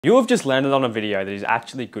You have just landed on a video that is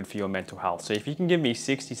actually good for your mental health. So if you can give me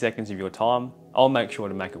 60 seconds of your time, I'll make sure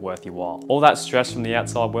to make it worth your while. All that stress from the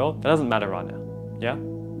outside world, that doesn't matter right now. Yeah?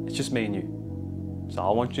 It's just me and you. So I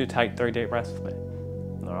want you to take 3 deep breaths with me.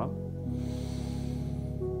 All right?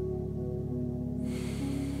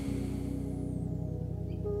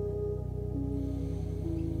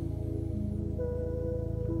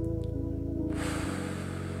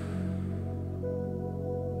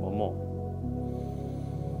 One more.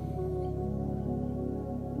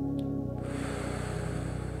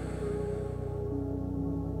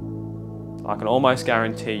 I can almost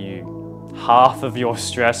guarantee you half of your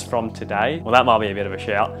stress from today, well, that might be a bit of a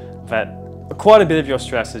shout, but quite a bit of your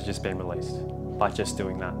stress has just been released by just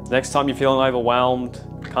doing that. Next time you're feeling overwhelmed,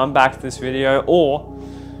 come back to this video or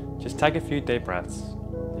just take a few deep breaths.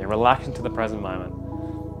 Yeah, relax into the present moment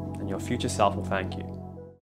and your future self will thank you.